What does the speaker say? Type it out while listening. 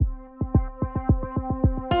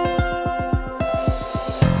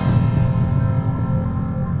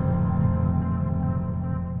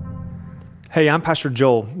Hey, I'm Pastor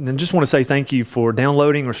Joel, and just want to say thank you for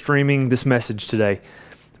downloading or streaming this message today.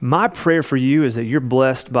 My prayer for you is that you're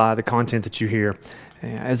blessed by the content that you hear.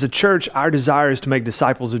 As a church, our desire is to make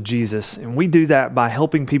disciples of Jesus, and we do that by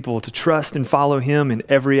helping people to trust and follow Him in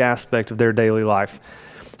every aspect of their daily life.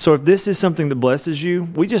 So if this is something that blesses you,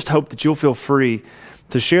 we just hope that you'll feel free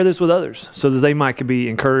to share this with others so that they might be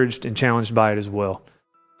encouraged and challenged by it as well.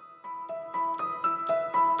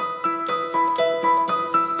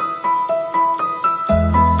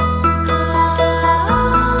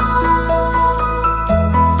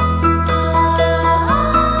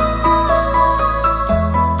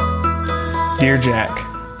 Dear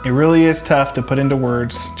Jack, it really is tough to put into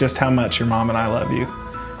words just how much your mom and I love you.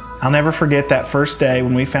 I'll never forget that first day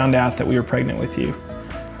when we found out that we were pregnant with you.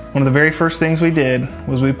 One of the very first things we did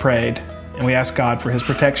was we prayed and we asked God for His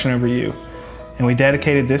protection over you, and we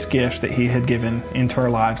dedicated this gift that He had given into our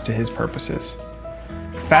lives to His purposes.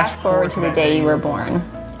 Fast forward to the day you were born.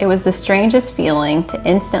 It was the strangest feeling to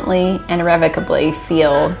instantly and irrevocably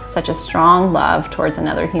feel such a strong love towards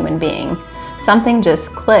another human being. Something just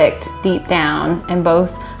clicked deep down, and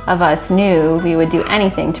both of us knew we would do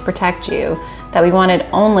anything to protect you, that we wanted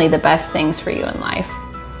only the best things for you in life.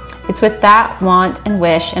 It's with that want and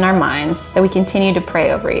wish in our minds that we continue to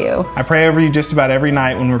pray over you. I pray over you just about every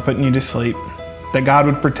night when we're putting you to sleep, that God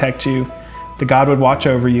would protect you, that God would watch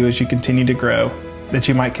over you as you continue to grow, that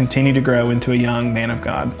you might continue to grow into a young man of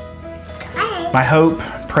God. My hope,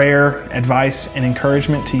 prayer, advice, and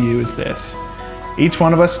encouragement to you is this. Each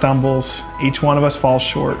one of us stumbles, each one of us falls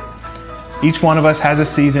short. Each one of us has a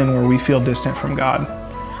season where we feel distant from God.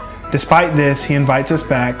 Despite this, He invites us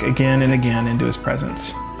back again and again into His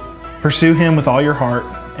presence. Pursue Him with all your heart,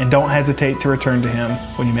 and don't hesitate to return to Him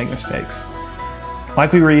when you make mistakes.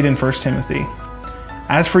 Like we read in 1 Timothy,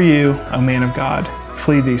 "As for you, O man of God,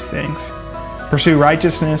 flee these things. Pursue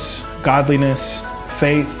righteousness, godliness,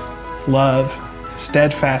 faith, love,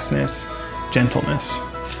 steadfastness, gentleness.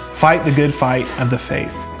 Fight the good fight of the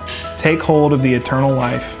faith. Take hold of the eternal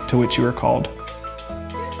life to which you are called."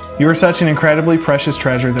 You are such an incredibly precious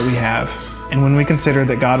treasure that we have, and when we consider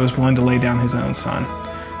that God was willing to lay down His own Son,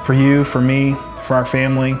 for you, for me, for our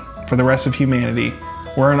family, for the rest of humanity,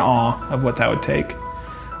 we're in awe of what that would take.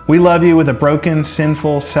 We love you with a broken,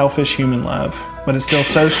 sinful, selfish human love, but it's still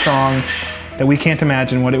so strong that we can't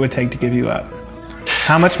imagine what it would take to give you up.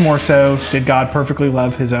 How much more so did God perfectly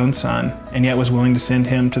love His own Son, and yet was willing to send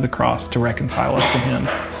Him to the cross to reconcile us to Him?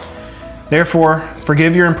 Therefore,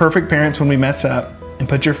 forgive your imperfect parents when we mess up, and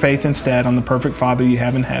put your faith instead on the perfect Father you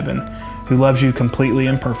have in heaven, who loves you completely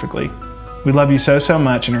and perfectly. We love you so, so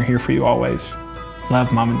much and are here for you always.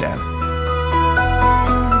 Love, Mom and Dad.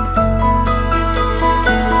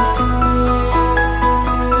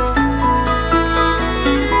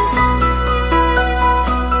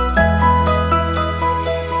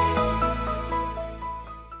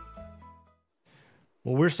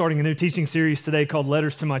 Well, we're starting a new teaching series today called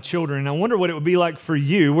Letters to My Children, and I wonder what it would be like for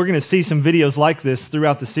you. We're going to see some videos like this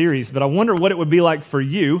throughout the series, but I wonder what it would be like for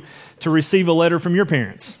you to receive a letter from your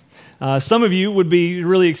parents. Some of you would be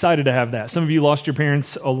really excited to have that. Some of you lost your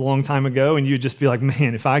parents a long time ago, and you'd just be like,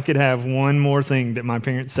 man, if I could have one more thing that my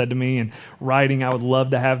parents said to me in writing, I would love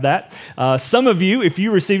to have that. Some of you, if you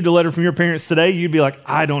received a letter from your parents today, you'd be like,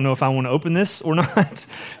 I don't know if I want to open this or not.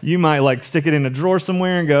 You might stick it in a drawer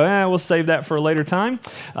somewhere and go, we'll save that for a later time.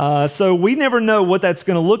 So we never know what that's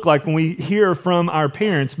going to look like when we hear from our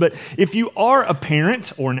parents. But if you are a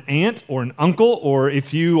parent or an aunt or an uncle, or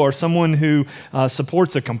if you are someone who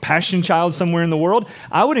supports a compassion child somewhere in the world,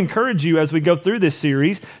 I would encourage you as we go through this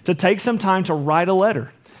series to take some time to write a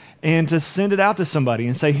letter and to send it out to somebody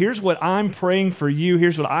and say, here's what I'm praying for you.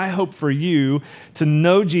 Here's what I hope for you to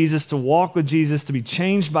know Jesus, to walk with Jesus, to be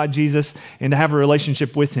changed by Jesus, and to have a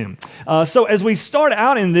relationship with Him. So as we start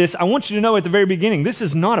out in this, I want you to know at the very beginning, this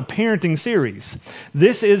is not a parenting series.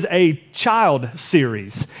 This is a child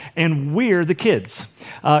series, and we're the kids.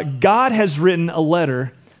 God has written a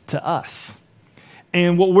letter to us.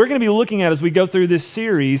 And what we're going to be looking at as we go through this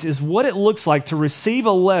series is what it looks like to receive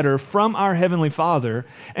a letter from our Heavenly Father,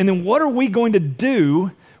 and then what are we going to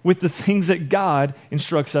do with the things that God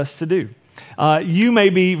instructs us to do. You may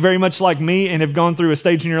be very much like me and have gone through a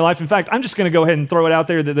stage in your life. In fact, I'm just going to go ahead and throw it out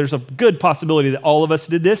there that there's a good possibility that all of us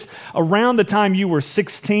did this. Around the time you were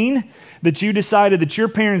 16, that you decided that your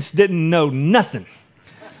parents didn't know nothing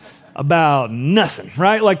about nothing,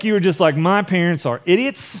 right? Like you were just like, my parents are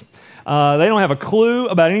idiots. They don't have a clue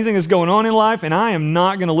about anything that's going on in life, and I am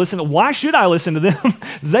not going to listen. Why should I listen to them?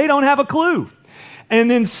 They don't have a clue. And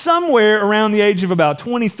then somewhere around the age of about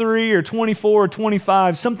 23 or 24 or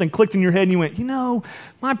 25, something clicked in your head and you went,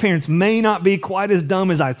 my parents may not be quite as dumb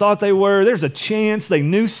as I thought they were. There's a chance they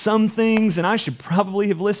knew some things and I should probably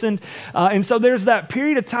have listened. And so there's that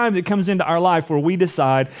period of time that comes into our life where we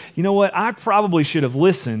decide, I probably should have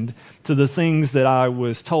listened to the things that I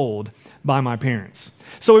was told by my parents.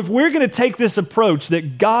 So if we're going to take this approach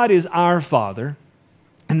that God is our Father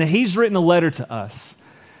and that He's written a letter to us,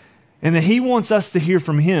 and that He wants us to hear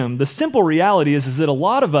from Him, the simple reality is that a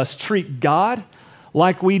lot of us treat God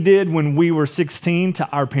like we did when we were 16 to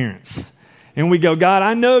our parents. And we go, God,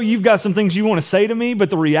 I know you've got some things you want to say to me, but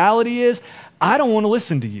the reality is I don't want to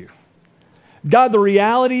listen to you. God, the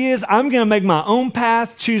reality is I'm going to make my own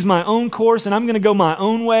path, choose my own course, and I'm going to go my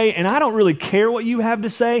own way, and I don't really care what you have to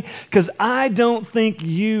say because I don't think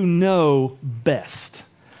you know best.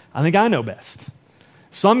 I think I know best.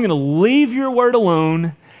 So I'm going to leave your word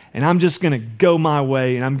alone, and I'm just going to go my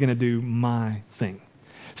way, and I'm going to do my thing.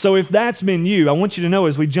 So if that's been you, I want you to know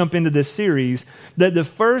as we jump into this series that the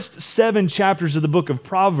first 7 chapters of the book of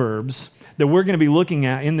Proverbs that we're going to be looking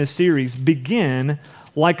at in this series begin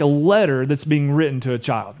like a letter that's being written to a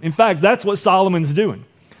child. In fact, that's what Solomon's doing.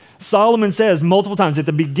 Solomon says multiple times at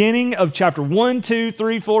the beginning of chapter 1, 2,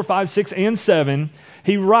 3, 4, 5, 6, and 7,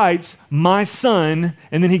 he writes, my son,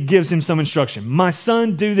 and then he gives him some instruction. My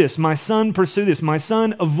son, do this. My son, pursue this. My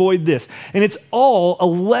son, avoid this. And it's all a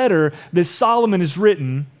letter that Solomon has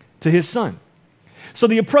written to his son. So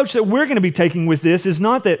the approach that we're going to be taking with this is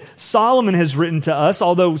not that Solomon has written to us,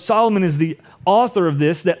 although Solomon is the author of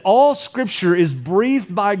this, that all Scripture is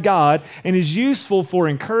breathed by God and is useful for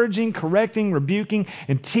encouraging, correcting, rebuking,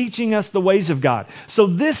 and teaching us the ways of God. So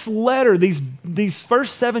this letter, these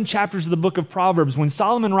first 7 chapters of the book of Proverbs, when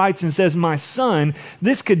Solomon writes and says, my son,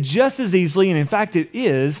 this could just as easily, and in fact it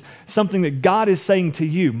is, something that God is saying to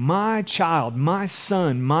you, my child, my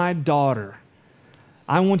son, my daughter,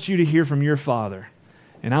 I want you to hear from your father,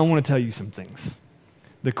 and I want to tell you some things.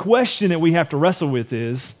 The question that we have to wrestle with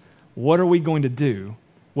is, what are we going to do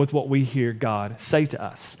with what we hear God say to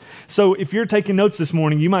us? So if you're taking notes this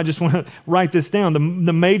morning, you might just want to write this down.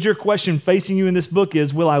 The major question facing you in this book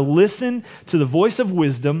is, will I listen to the voice of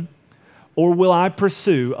wisdom, or will I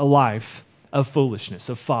pursue a life of foolishness,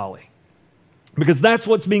 of folly? Because that's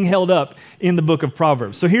what's being held up in the book of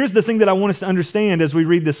Proverbs. So here's the thing that I want us to understand as we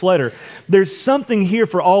read this letter. There's something here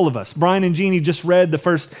for all of us. Brian and Jeannie just read the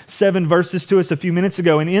first 7 verses to us a few minutes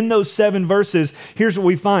ago. And in those 7 verses, here's what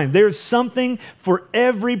we find. There's something for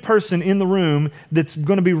every person in the room that's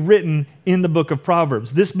going to be written in the book of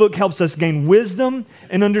Proverbs. This book helps us gain wisdom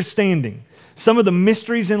and understanding. Some of the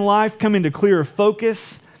mysteries in life come into clearer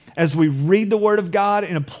focus as we read the Word of God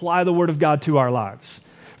and apply the Word of God to our lives.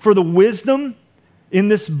 For the wisdom in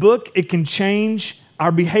this book, it can change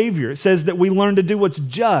our behavior. It says that we learn to do what's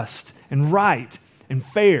just and right and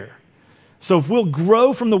fair. So if we'll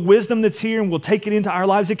grow from the wisdom that's here and we'll take it into our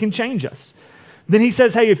lives, it can change us. Then he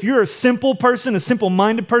says, hey, if you're a simple person, a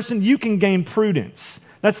simple-minded person, you can gain prudence.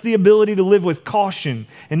 That's the ability to live with caution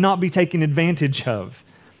and not be taken advantage of.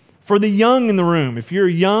 For the young in the room, if you're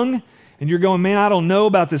young and you're going, man, I don't know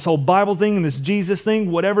about this whole Bible thing and this Jesus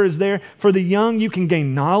thing, whatever is there, for the young, you can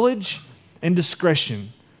gain knowledge and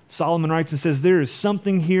discretion. Solomon writes and says, there is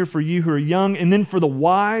something here for you who are young. And then for the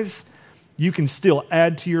wise, you can still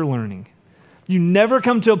add to your learning. You never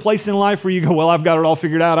come to a place in life where you go, well, I've got it all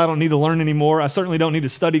figured out. I don't need to learn anymore. I certainly don't need to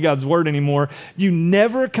study God's word anymore. You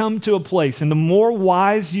never come to a place. And the more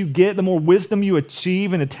wise you get, the more wisdom you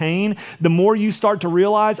achieve and attain, the more you start to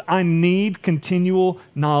realize I need continual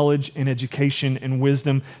knowledge and education and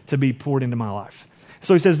wisdom to be poured into my life.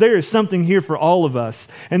 So he says there is something here for all of us.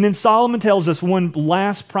 And then Solomon tells us one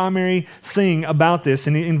last primary thing about this.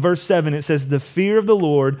 And in verse 7, it says, the fear of the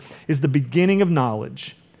Lord is the beginning of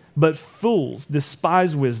knowledge, but fools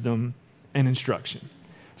despise wisdom and instruction.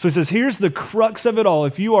 So he says, here's the crux of it all.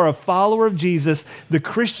 If you are a follower of Jesus, the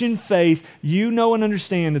Christian faith, you know and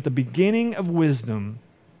understand that the beginning of wisdom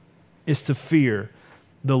is to fear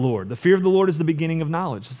the Lord. The fear of the Lord is the beginning of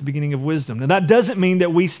knowledge. It's the beginning of wisdom. Now, that doesn't mean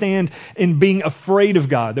that we stand in being afraid of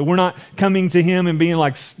God, that we're not coming to Him and being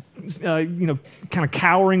like, kind of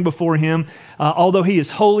cowering before Him. Although He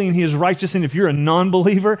is holy and He is righteous, and if you're a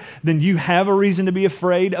non-believer, then you have a reason to be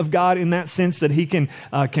afraid of God in that sense that He can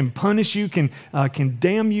punish you, can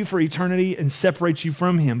damn you for eternity and separate you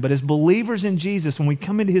from Him. But as believers in Jesus, when we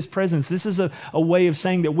come into His presence, this is a way of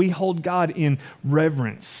saying that we hold God in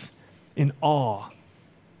reverence, in awe,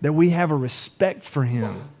 that we have a respect for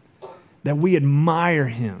Him, that we admire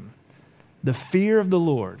Him. The fear of the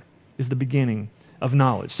Lord is the beginning of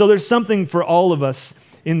knowledge. So there's something for all of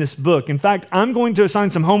us in this book. In fact, I'm going to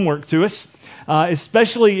assign some homework to us,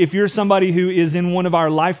 especially if you're somebody who is in one of our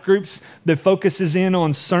life groups that focuses in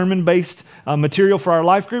on sermon-based material for our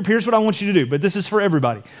life group. Here's what I want you to do, but this is for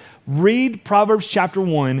everybody. Read Proverbs chapter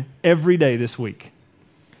 1 every day this week.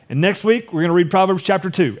 And next week, we're going to read Proverbs chapter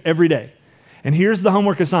 2 every day. And here's the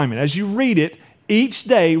homework assignment. As you read it, each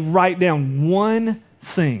day write down one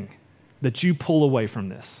thing that you pull away from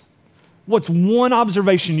this. What's one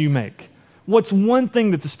observation you make? What's one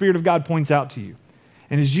thing that the Spirit of God points out to you?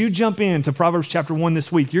 And as you jump into Proverbs chapter 1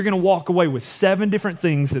 this week, you're going to walk away with 7 different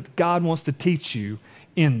things that God wants to teach you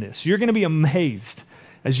in this. You're going to be amazed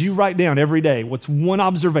as you write down every day what's one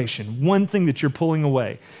observation, one thing that you're pulling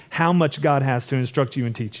away, how much God has to instruct you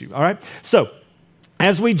and teach you. All right? So,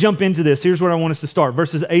 as we jump into this, here's where I want us to start,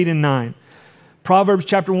 verses 8 and 9. Proverbs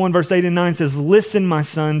chapter 1, verse 8 and 9 says, "Listen, my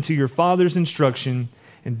son, to your father's instruction,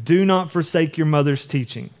 and do not forsake your mother's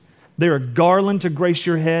teaching. They're a garland to grace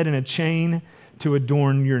your head and a chain to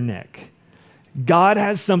adorn your neck." God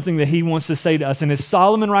has something that he wants to say to us. And as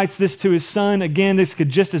Solomon writes this to his son, again, this could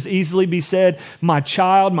just as easily be said, my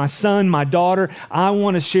child, my son, my daughter, I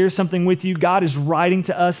want to share something with you. God is writing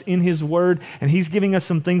to us in his word, and he's giving us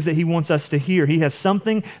some things that he wants us to hear. He has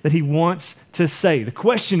something that he wants to say. The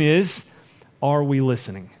question is, are we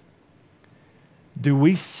listening? Do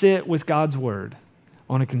we sit with God's word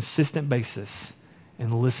on a consistent basis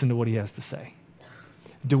and listen to what he has to say?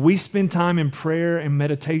 Do we spend time in prayer and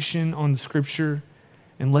meditation on Scripture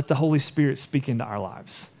and let the Holy Spirit speak into our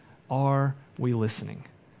lives? Are we listening?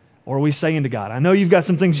 Or are we saying to God, I know you've got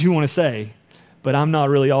some things you want to say, but I'm not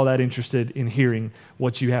really all that interested in hearing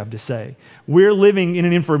what you have to say. We're living in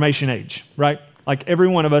an information age, right? Like every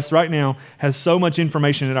one of us right now has so much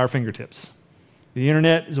information at our fingertips. The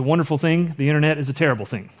internet is a wonderful thing. The internet is a terrible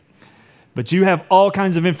thing. But you have all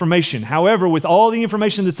kinds of information. However, with all the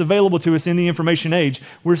information that's available to us in the information age,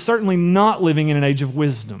 we're certainly not living in an age of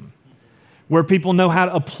wisdom, where people know how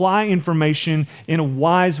to apply information in a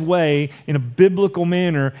wise way, in a biblical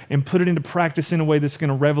manner, and put it into practice in a way that's going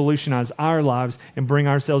to revolutionize our lives and bring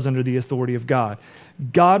ourselves under the authority of God.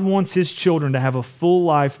 God wants his children to have a full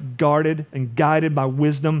life guarded and guided by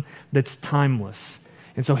wisdom that's timeless.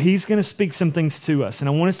 And so he's going to speak some things to us. And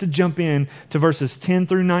I want us to jump in to verses 10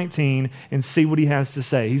 through 19 and see what he has to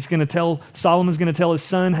say. Solomon's going to tell his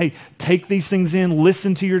son, hey, take these things in,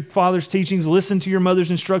 listen to your father's teachings, listen to your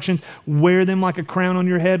mother's instructions, wear them like a crown on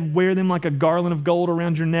your head, wear them like a garland of gold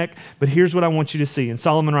around your neck. But here's what I want you to see. And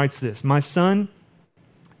Solomon writes this, "My son,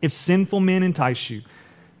 if sinful men entice you,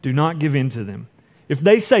 do not give in to them. If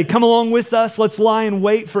they say, 'Come along with us, let's lie in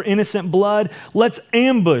wait for innocent blood, let's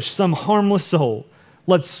ambush some harmless soul.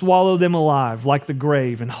 Let's swallow them alive like the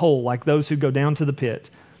grave and whole like those who go down to the pit.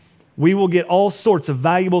 We will get all sorts of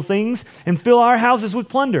valuable things and fill our houses with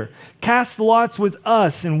plunder. Cast lots with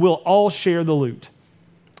us and we'll all share the loot.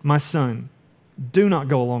 My son, do not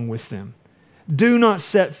go along with them. Do not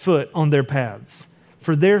set foot on their paths,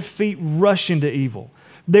 for their feet rush into evil.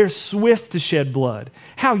 They're swift to shed blood.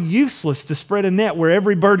 How useless to spread a net where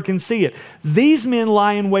every bird can see it. These men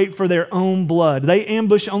lie in wait for their own blood. They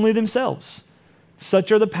ambush only themselves.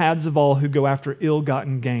 Such are the paths of all who go after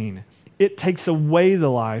ill-gotten gain. It takes away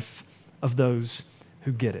the life of those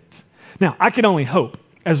who get it." Now, I can only hope,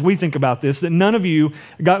 as we think about this, that none of you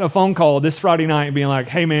got a phone call this Friday night being like,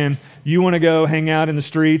 "Hey man, you want to go hang out in the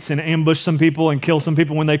streets and ambush some people and kill some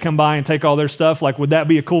people when they come by and take all their stuff? Like, would that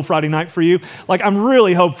be a cool Friday night for you?" Like, I'm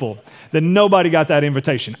really hopeful that nobody got that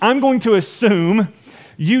invitation. I'm going to assume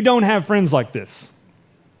you don't have friends like this.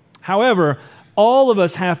 However, all of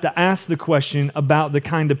us have to ask the question about the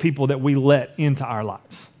kind of people that we let into our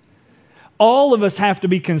lives. All of us have to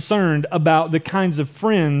be concerned about the kinds of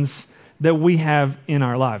friends that we have in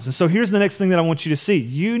our lives. And so here's the next thing that I want you to see.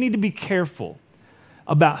 You need to be careful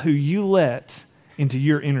about who you let into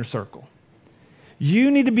your inner circle. You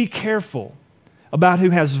need to be careful about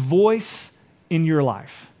who has voice in your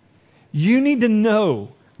life. You need to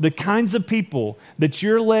know the kinds of people that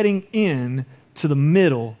you're letting in to the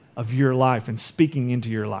middle of your life and speaking into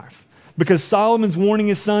your life. Because Solomon's warning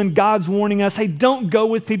his son, God's warning us, hey, don't go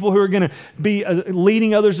with people who are going to be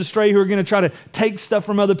leading others astray, who are going to try to take stuff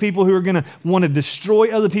from other people, who are going to want to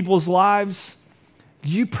destroy other people's lives.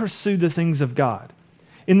 You pursue the things of God.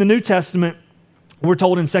 In the New Testament, we're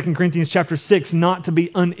told in 2 Corinthians chapter 6 not to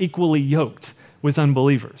be unequally yoked with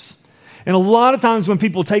unbelievers. And a lot of times when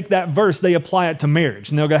people take that verse, they apply it to marriage.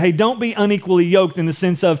 And they'll go, hey, don't be unequally yoked in the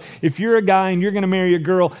sense of if you're a guy and you're going to marry a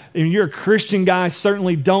girl and you're a Christian guy,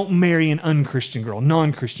 certainly don't marry an unchristian girl,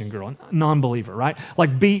 non-Christian girl, non-believer, right?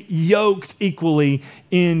 Like be yoked equally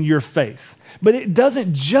in your faith. But it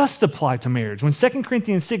doesn't just apply to marriage. When 2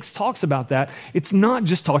 Corinthians 6 talks about that, it's not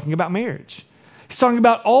just talking about marriage. It's talking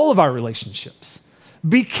about all of our relationships.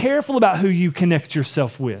 Be careful about who you connect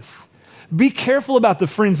yourself with. Be careful about the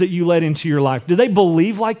friends that you let into your life. Do they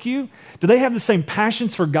believe like you? Do they have the same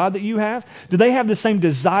passions for God that you have? Do they have the same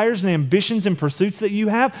desires and ambitions and pursuits that you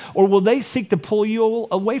have? Or will they seek to pull you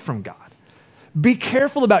away from God? Be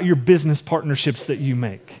careful about your business partnerships that you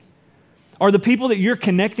make. Are the people that you're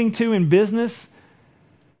connecting to in business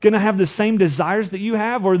going to have the same desires that you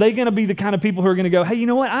have? Or are they going to be the kind of people who are going to go, hey, you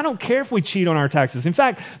know what? I don't care if we cheat on our taxes. In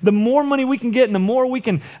fact, the more money we can get and the more we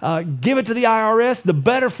can give it to the IRS, the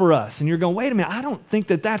better for us. And you're going, wait a minute, I don't think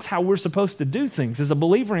that that's how we're supposed to do things. As a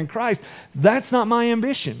believer in Christ, that's not my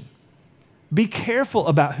ambition. Be careful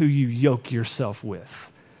about who you yoke yourself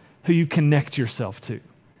with, who you connect yourself to.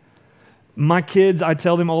 My kids, I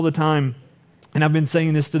tell them all the time, and I've been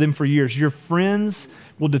saying this to them for years, your friends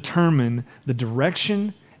will determine the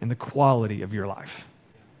direction and the quality of your life.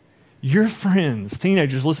 Your friends,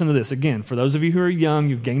 teenagers, listen to this. Again, for those of you who are young,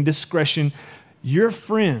 you've gained discretion, your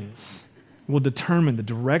friends will determine the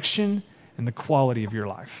direction and the quality of your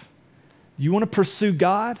life. You want to pursue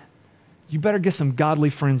God? You better get some godly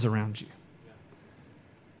friends around you.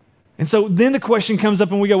 And so then the question comes up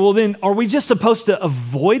and we go, well, then are we just supposed to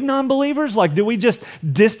avoid non-believers? Like, do we just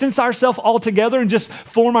distance ourselves altogether and just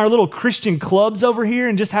form our little Christian clubs over here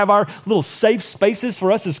and just have our little safe spaces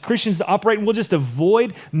for us as Christians to operate and we'll just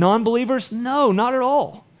avoid non-believers? No, not at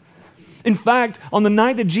all. In fact, on the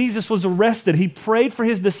night that Jesus was arrested, he prayed for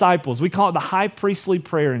his disciples. We call it the high priestly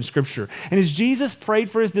prayer in Scripture. And as Jesus prayed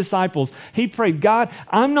for his disciples, he prayed, God,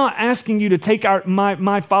 I'm not asking you to take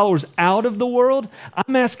my followers out of the world.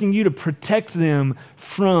 I'm asking you to protect them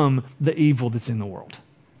from the evil that's in the world.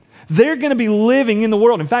 They're going to be living in the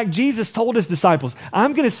world. In fact, Jesus told his disciples,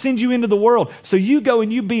 I'm going to send you into the world. So you go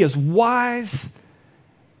and you be as wise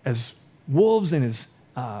as wolves and as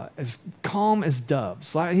calm as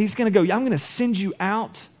doves. Like he's going to go, I'm going to send you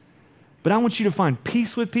out, but I want you to find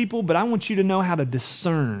peace with people, but I want you to know how to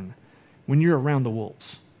discern when you're around the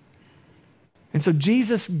wolves. And so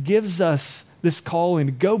Jesus gives us this calling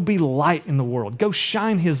to go be light in the world, go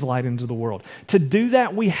shine his light into the world. To do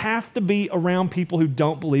that, we have to be around people who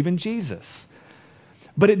don't believe in Jesus.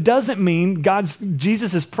 But it doesn't mean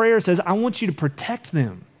Jesus' prayer says, I want you to protect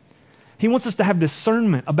them. He wants us to have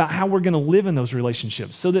discernment about how we're going to live in those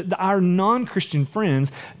relationships so that our non-Christian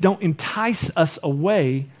friends don't entice us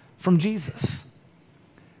away from Jesus.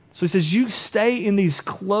 So he says, you stay in these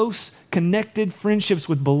close, connected friendships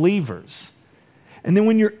with believers. And then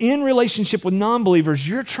when you're in relationship with non-believers,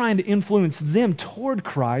 you're trying to influence them toward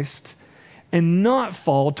Christ and not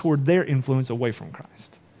fall toward their influence away from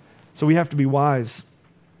Christ. So we have to be wise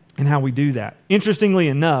in how we do that. Interestingly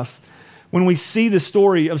enough, when we see the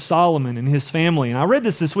story of Solomon and his family, and I read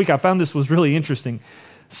this week, I found this was really interesting.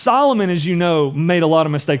 Solomon, as you know, made a lot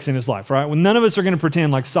of mistakes in his life, right? Well, none of us are going to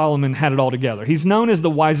pretend like Solomon had it all together. He's known as the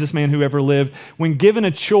wisest man who ever lived. When given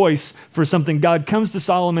a choice for something, God comes to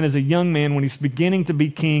Solomon as a young man when he's beginning to be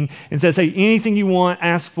king and says, hey, anything you want,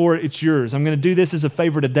 ask for it, it's yours. I'm going to do this as a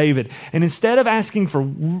favor to David. And instead of asking for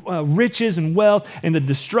riches and wealth and the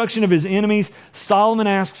destruction of his enemies, Solomon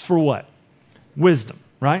asks for what? Wisdom,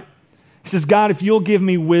 right? He says, God, if you'll give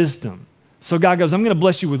me wisdom. So God goes, I'm going to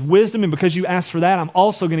bless you with wisdom, and because you asked for that, I'm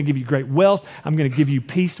also going to give you great wealth. I'm going to give you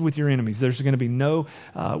peace with your enemies. There's going to be no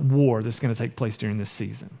war that's going to take place during this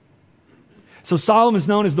season. So Solomon's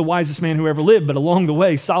known as the wisest man who ever lived, but along the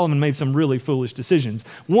way, Solomon made some really foolish decisions.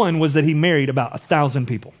 One was that he married about 1,000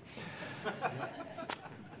 people.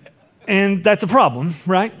 And that's a problem,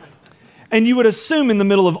 right? And you would assume in the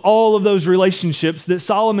middle of all of those relationships that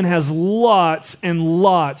Solomon has lots and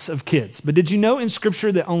lots of kids. But did you know in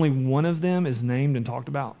Scripture that only one of them is named and talked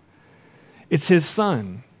about? It's his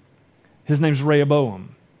son. His name's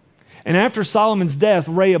Rehoboam. And after Solomon's death,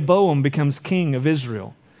 Rehoboam becomes king of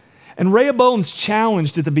Israel. And Rehoboam's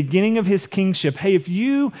challenged at the beginning of his kingship, hey, if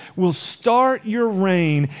you will start your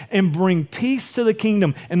reign and bring peace to the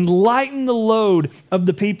kingdom and lighten the load of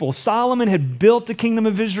the people. Solomon had built the kingdom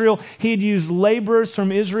of Israel. He had used laborers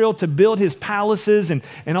from Israel to build his palaces and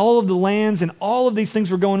all of the lands, and all of these things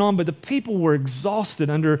were going on, but the people were exhausted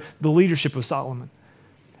under the leadership of Solomon.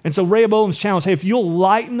 And so Rehoboam's challenge, hey, if you'll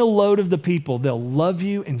lighten the load of the people, they'll love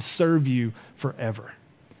you and serve you forever.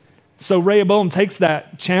 So Rehoboam takes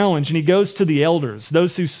that challenge and he goes to the elders,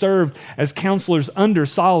 those who served as counselors under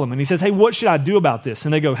Solomon. He says, hey, what should I do about this?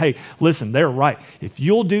 And they go, hey, listen, they're right. If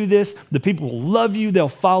you'll do this, the people will love you, they'll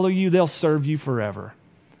follow you, they'll serve you forever.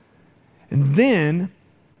 And then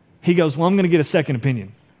he goes, well, I'm going to get a second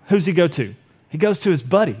opinion. Who's he go to? He goes to his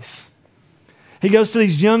buddies. He goes to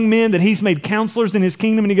these young men that he's made counselors in his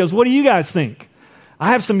kingdom, and he goes, what do you guys think? I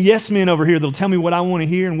have some yes men over here that'll tell me what I want to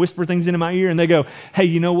hear and whisper things into my ear. And they go, hey,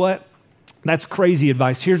 you know what? That's crazy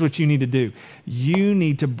advice. Here's what you need to do. You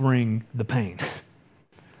need to bring the pain.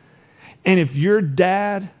 And if your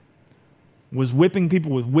dad was whipping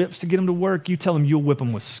people with whips to get them to work, you tell him you'll whip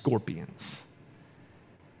them with scorpions.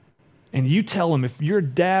 And you tell him if your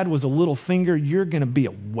dad was a little finger, you're going to be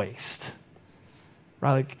a waist.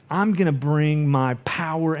 Right? Like, I'm going to bring my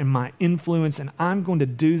power and my influence, and I'm going to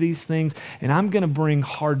do these things, and I'm going to bring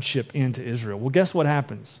hardship into Israel. Well, guess what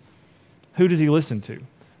happens? Who does he listen to?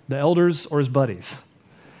 The elders or his buddies?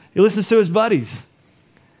 He listens to his buddies.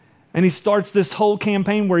 And he starts this whole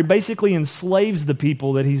campaign where he basically enslaves the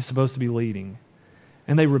people that he's supposed to be leading.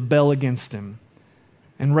 And they rebel against him.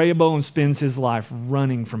 And Rehoboam spends his life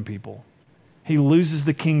running from people. He loses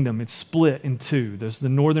the kingdom. It's split in two. There's the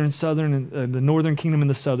northern kingdom and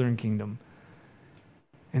the southern kingdom.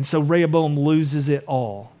 And so Rehoboam loses it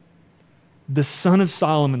all. The son of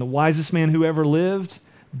Solomon, the wisest man who ever lived,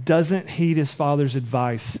 doesn't heed his father's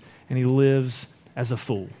advice, and he lives as a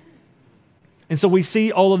fool. And so we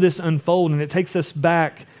see all of this unfold, and it takes us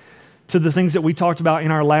back to the things that we talked about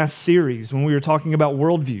in our last series when we were talking about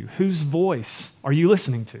worldview. Whose voice are you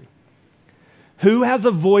listening to? Who has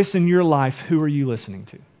a voice in your life? Who are you listening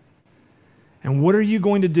to? And what are you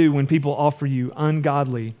going to do when people offer you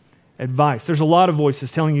ungodly advice? There's a lot of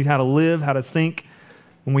voices telling you how to live, how to think.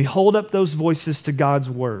 When we hold up those voices to God's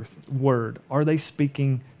word, are they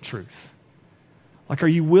speaking truth? Like, are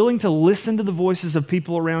you willing to listen to the voices of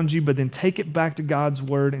people around you, but then take it back to God's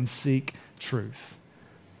word and seek truth?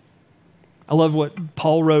 I love what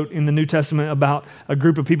Paul wrote in the New Testament about a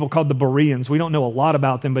group of people called the Bereans. We don't know a lot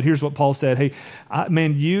about them, but here's what Paul said. Hey,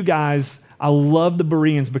 you guys, I love the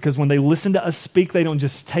Bereans because when they listen to us speak, they don't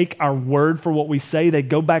just take our word for what we say. They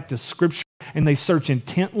go back to Scripture and they search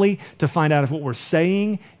intently to find out if what we're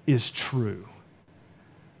saying is true.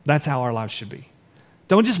 That's how our lives should be.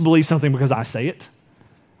 Don't just believe something because I say it.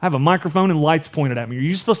 I have a microphone and lights pointed at me. Are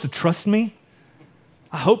you supposed to trust me?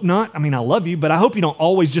 I hope not. I mean, I love you, but I hope you don't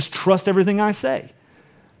always just trust everything I say.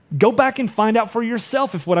 Go back and find out for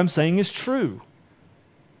yourself if what I'm saying is true.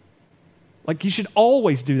 Like, you should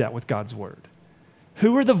always do that with God's word.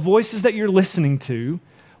 Who are the voices that you're listening to?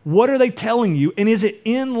 What are they telling you? And is it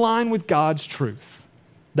in line with God's truth?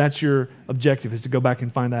 That's your objective, is to go back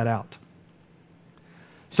and find that out.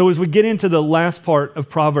 So as we get into the last part of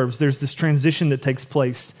Proverbs, there's this transition that takes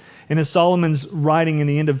place. And as Solomon's writing in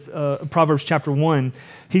the end of Proverbs chapter 1,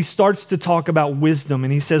 he starts to talk about wisdom.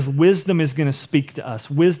 And he says wisdom is going to speak to us.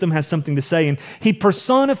 Wisdom has something to say. And he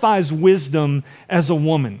personifies wisdom as a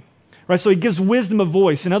woman. Right? So he gives wisdom a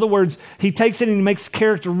voice. In other words, he takes it and he makes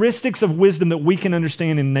characteristics of wisdom that we can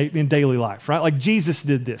understand in daily life. Right? Like Jesus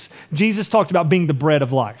did this. Jesus talked about being the bread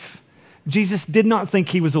of life. Jesus did not think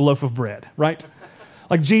he was a loaf of bread. Right?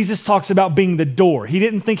 Like Jesus talks about being the door. He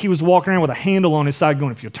didn't think he was walking around with a handle on his side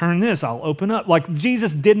going, if you turn this, I'll open up. Like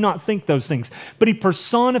Jesus did not think those things. But he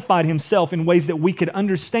personified himself in ways that we could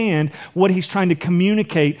understand what he's trying to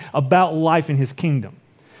communicate about life in his kingdom.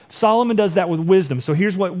 Solomon does that with wisdom. So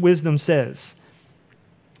here's what wisdom says.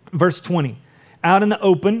 Verse 20, out in the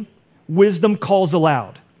open, wisdom calls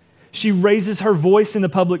aloud. She raises her voice in the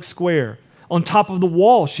public square. On top of the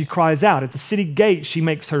wall, she cries out. At the city gate, she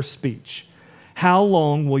makes her speech. How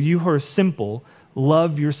long will you who are simple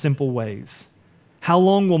love your simple ways? How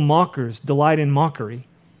long will mockers delight in mockery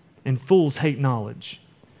and fools hate knowledge?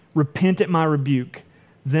 Repent at my rebuke,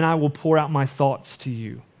 then I will pour out my thoughts to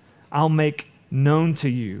you. I'll make known to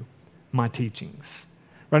you my teachings.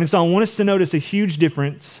 Right? And so I want us to notice a huge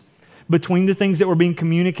difference between the things that were being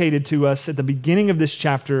communicated to us at the beginning of this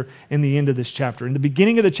chapter and the end of this chapter. In the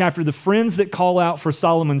beginning of the chapter, the friends that call out for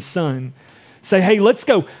Solomon's son say, hey, let's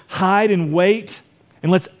go hide and wait,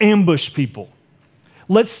 and let's ambush people.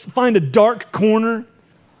 Let's find a dark corner.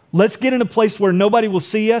 Let's get in a place where nobody will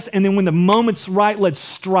see us, and then when the moment's right, let's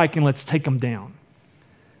strike and let's take them down.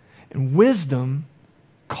 And wisdom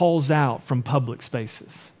calls out from public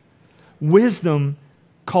spaces. Wisdom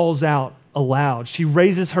calls out aloud. She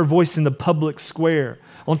raises her voice in the public square.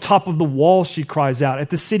 On top of the wall, she cries out.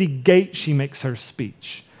 At the city gate, she makes her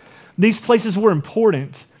speech. These places were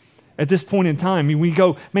important At this point in time, we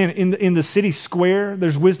go, man, in the city square,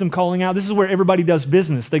 there's wisdom calling out. This is where everybody does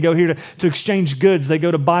business. They go here to exchange goods. They go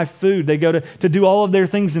to buy food. They go to do all of their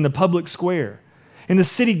things in the public square. In the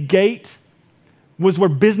city gate was where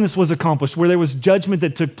business was accomplished, where there was judgment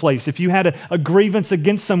that took place. If you had a grievance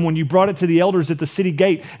against someone, you brought it to the elders at the city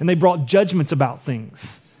gate, and they brought judgments about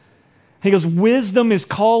things. He goes, wisdom is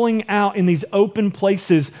calling out in these open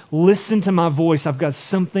places. Listen to my voice. I've got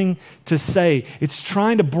something to say. It's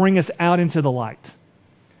trying to bring us out into the light.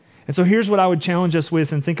 And so here's what I would challenge us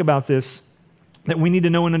with, and think about this, that we need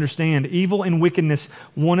to know and understand. Evil and wickedness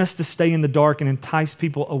want us to stay in the dark and entice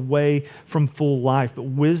people away from full life. But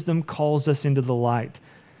wisdom calls us into the light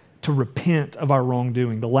to repent of our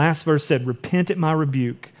wrongdoing. The last verse said, repent at my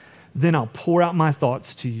rebuke, then I'll pour out my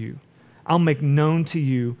thoughts to you. I'll make known to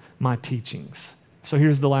you my teachings. So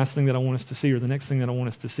here's the last thing that I want us to see, or the next thing that I want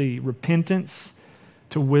us to see. Repentance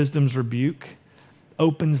to wisdom's rebuke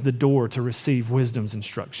opens the door to receive wisdom's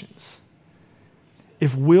instructions.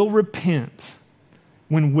 If we'll repent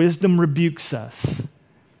when wisdom rebukes us,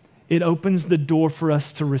 it opens the door for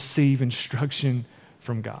us to receive instruction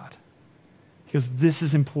from God. Because this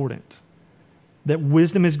is important. That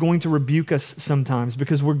wisdom is going to rebuke us sometimes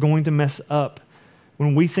because we're going to mess up.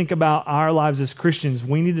 When we think about our lives as Christians,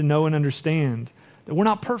 we need to know and understand that we're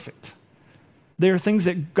not perfect. There are things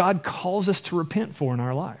that God calls us to repent for in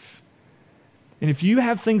our life. And if you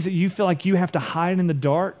have things that you feel like you have to hide in the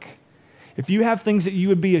dark, if you have things that you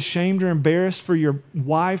would be ashamed or embarrassed for your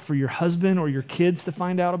wife or your husband or your kids to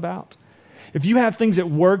find out about, if you have things at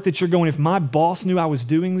work that you're going, if my boss knew I was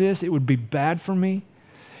doing this, it would be bad for me.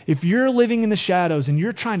 If you're living in the shadows and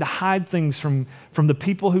you're trying to hide things from the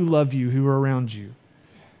people who love you, who are around you,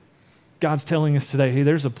 God's telling us today, hey,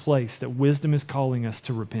 there's a place that wisdom is calling us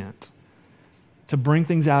to repent, to bring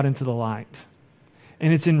things out into the light.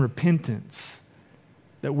 And it's in repentance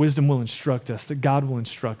that wisdom will instruct us, that God will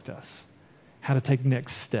instruct us how to take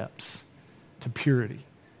next steps to purity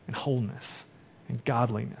and wholeness and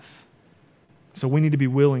godliness. So we need to be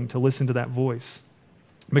willing to listen to that voice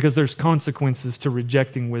because there's consequences to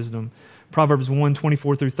rejecting wisdom. Proverbs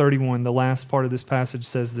 1:24-31, the last part of this passage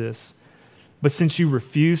says this, but since you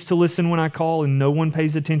refuse to listen when I call and no one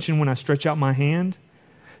pays attention when I stretch out my hand,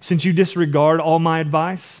 since you disregard all my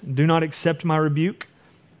advice, do not accept my rebuke,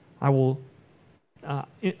 I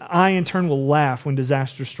in turn will laugh when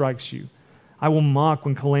disaster strikes you. I will mock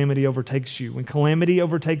when calamity overtakes you. When calamity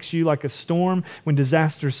overtakes you like a storm, when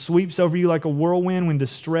disaster sweeps over you like a whirlwind, when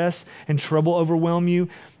distress and trouble overwhelm you,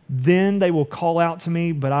 then they will call out to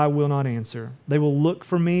me, but I will not answer. They will look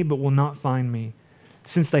for me, but will not find me.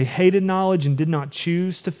 Since they hated knowledge and did not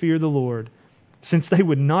choose to fear the Lord, since they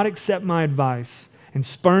would not accept my advice and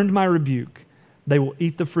spurned my rebuke, they will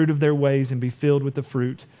eat the fruit of their ways and be filled with the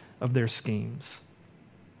fruit of their schemes.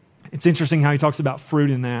 It's interesting how he talks about fruit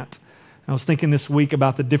in that. I was thinking this week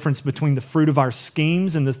about the difference between the fruit of our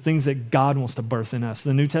schemes and the things that God wants to birth in us.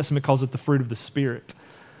 The New Testament calls it the fruit of the Spirit.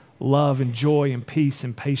 Love and joy and peace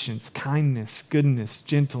and patience, kindness, goodness,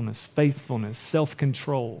 gentleness, faithfulness,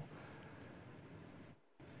 self-control.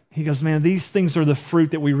 He goes, man, these things are the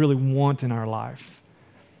fruit that we really want in our life.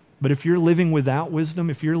 But if you're living without wisdom,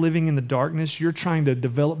 if you're living in the darkness, you're trying to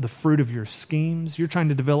develop the fruit of your schemes. You're trying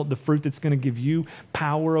to develop the fruit that's going to give you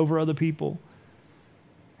power over other people.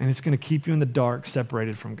 And it's going to keep you in the dark,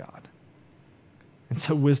 separated from God. And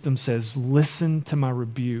so wisdom says, listen to my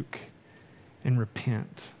rebuke and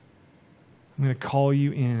repent. I'm going to call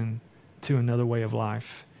you in to another way of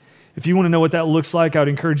life. If you want to know what that looks like, I would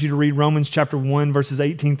encourage you to read Romans chapter 1, verses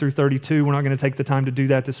 18-32. We're not going to take the time to do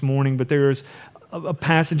that this morning, but there is a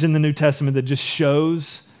passage in the New Testament that just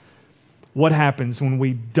shows what happens when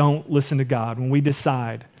we don't listen to God, when we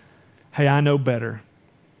decide, hey, I know better.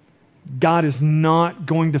 God is not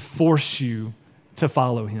going to force you to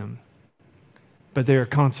follow him, but there are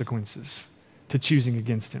consequences to choosing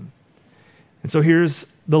against him. And so here's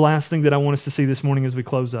the last thing that I want us to see this morning as we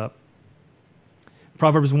close up.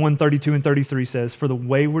 Proverbs 1:32-33 says, for the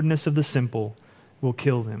waywardness of the simple will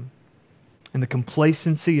kill them, and the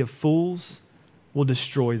complacency of fools will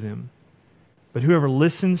destroy them. But whoever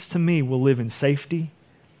listens to me will live in safety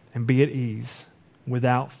and be at ease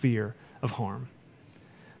without fear of harm.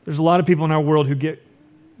 There's a lot of people in our world who get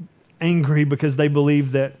angry because they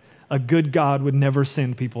believe that a good God would never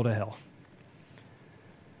send people to hell.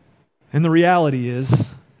 And the reality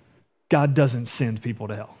is, God doesn't send people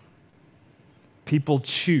to hell. People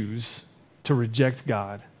choose to reject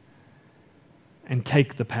God and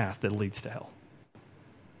take the path that leads to hell.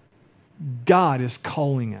 God is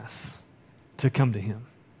calling us to come to him.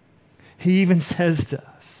 He even says to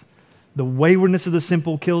us The waywardness of the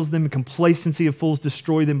simple kills them, and complacency of fools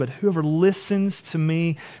destroy them, but whoever listens to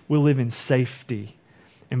me will live in safety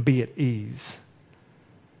and be at ease.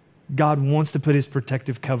 God wants to put his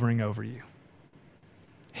protective covering over you.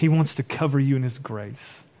 He wants to cover you in his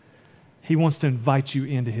grace. He wants to invite you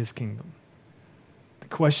into his kingdom. The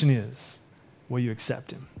question is, will you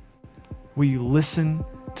accept him? Will you listen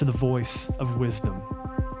to the voice of wisdom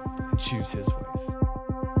and choose his ways?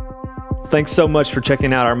 Thanks so much for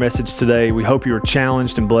checking out our message today. We hope you were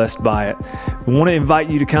challenged and blessed by it. We want to invite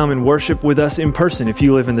you to come and worship with us in person if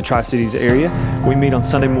you live in the Tri-Cities area. We meet on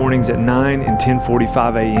Sunday mornings at 9 and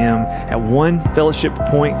 10:45 a.m. at One Fellowship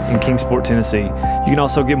Point in Kingsport, Tennessee. You can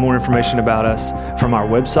also get more information about us from our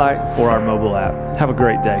website or our mobile app. Have a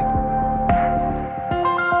great day.